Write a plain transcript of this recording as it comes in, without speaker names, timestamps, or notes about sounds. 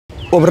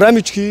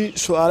وبرنامجكي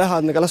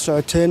سؤالها نقل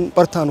ساعتين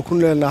برتان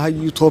كنا لنا هاي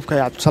يوتيوب كي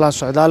عبد السلام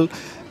سعدال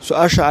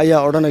سؤال شعيا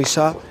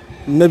أورانيسا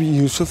نبي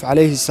يوسف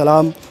عليه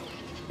السلام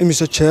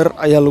إمسا جير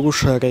أيا لغو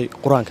شيغاي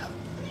قرانكا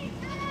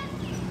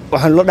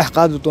waxaan loo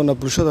dhaxqaadi doonaa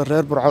bulshada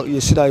reer Burco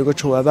iyo sida ay uga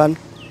jawaabaan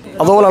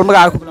adoo walaal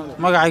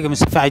magacaaga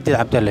Mustafa Aidid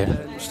Abdallah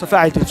Mustafa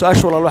Aidid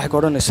su'aasha walaal waxay ka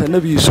oranaysaa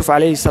Nabi Yuusuf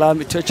alayhi salaam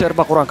jeer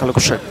ba Quraanka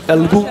lagu sheegay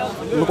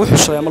lagu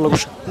xusay ama lagu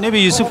sheegay Nabi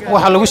Yuusuf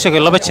waxa lagu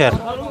sheegay laba jeer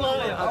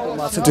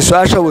ma sidii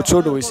su'aasha wad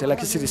soo dhaweysay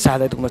laakiin sidii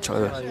saxda ay kuma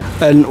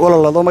jawaabeen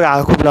walaal adoo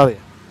magacaaga ku bilaabay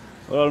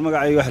walaal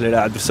magacayga waxa la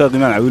yiraahdaa Cabdirasaaq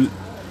Imaan Awil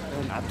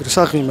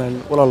Cabdirasaaq Imaan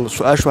walaal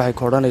su'aasha waxay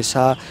ka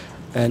oranaysaa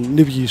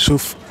Nabi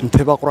Yuusuf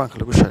intee ba Quraanka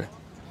lagu sheegay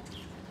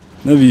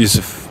Nabi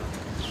Yuusuf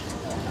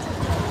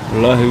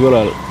والله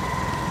ولا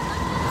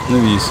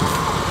نبي يوسف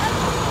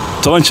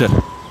طبعا شر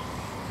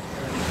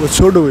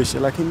وتسودويس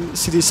لكن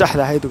سيدي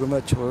صحده هيدو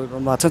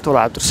ما تنت ولا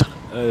عبد الرزاق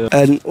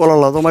والله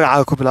لا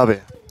magacaaga ku bilaabay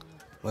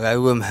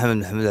magacaygu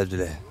maxamed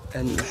abdullaah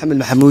maxamed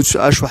maxamuud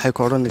su'aash waxay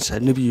ka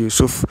oranaysaa nabi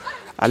yuusuf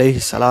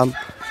alayhi salaam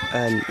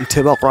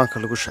intee ba quraanka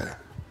lagu sheegay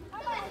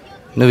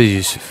nabi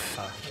yuusuf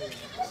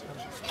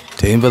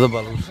teen badan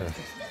baa lagu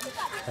sheegay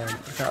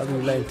marka adigu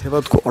ilaa intee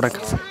baad ku oran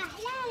kartaa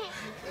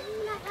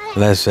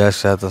لا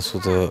سياسة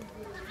صوت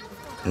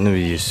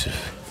نبي يوسف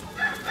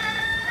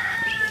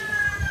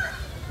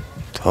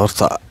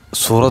تورط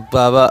صورة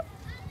بابا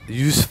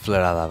يوسف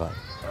لا بابا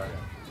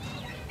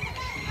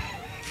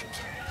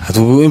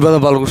هتقول إن بدنا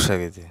بالغوش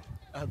كذي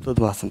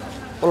هتبدو أحسن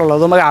والله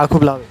لو ما قاعد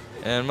كوبلا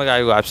ما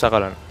قاعد يقول عبد الرزاق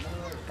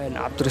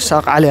عبد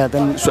الرزاق علي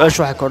هذا سؤال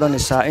شو حكورنا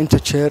الساعة أنت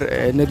تشير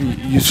نبي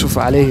يوسف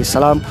عليه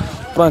السلام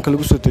قرآن كل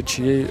جزء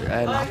تشيء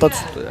حطت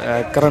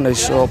كرنا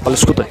يسوع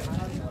بالسكوتة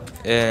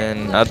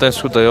هذا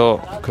اسكو دايو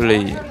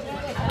كلي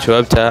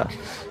جوابتها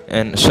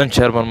شن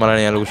jeer baan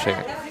malanaya lagu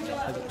sheegay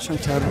shan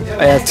jeer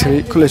ayaa tiri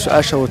kulay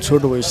su'aasha wad soo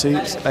dhaweysay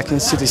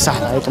laakiin sidii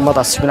saxda ahayd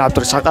umadaas bin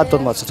Cabdirasaaq aad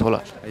baad maadsatay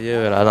walaal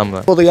ayay aadam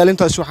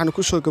wadayaalintaas waxaan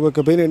ku soo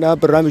gabagabeynaynaa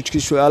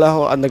barnaamijkii su'aalaha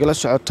oo aad nagala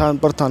socotaan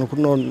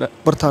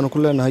bartaan ku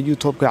leenahay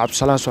YouTube-ka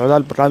Cabdisalaam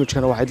Socdaal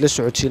barnaamijkana waxaad la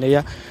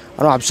socodsiinaya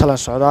anoo Cabdisalaam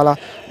Socdaal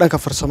dhanka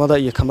farsamada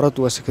iyo kamarada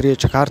waa Sakariya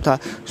Jakarta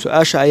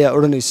su'aasha ayaa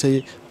oranaysay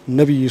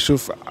Nabi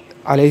Yuusuf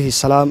عليه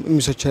السلام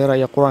إمسا جير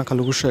أي قرآن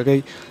كلغو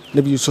شيغاي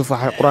نبي يوسف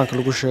وحي قرآن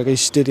كلغو شيغاي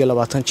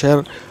 28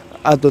 جير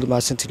أدود ما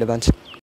سنتي لبانتي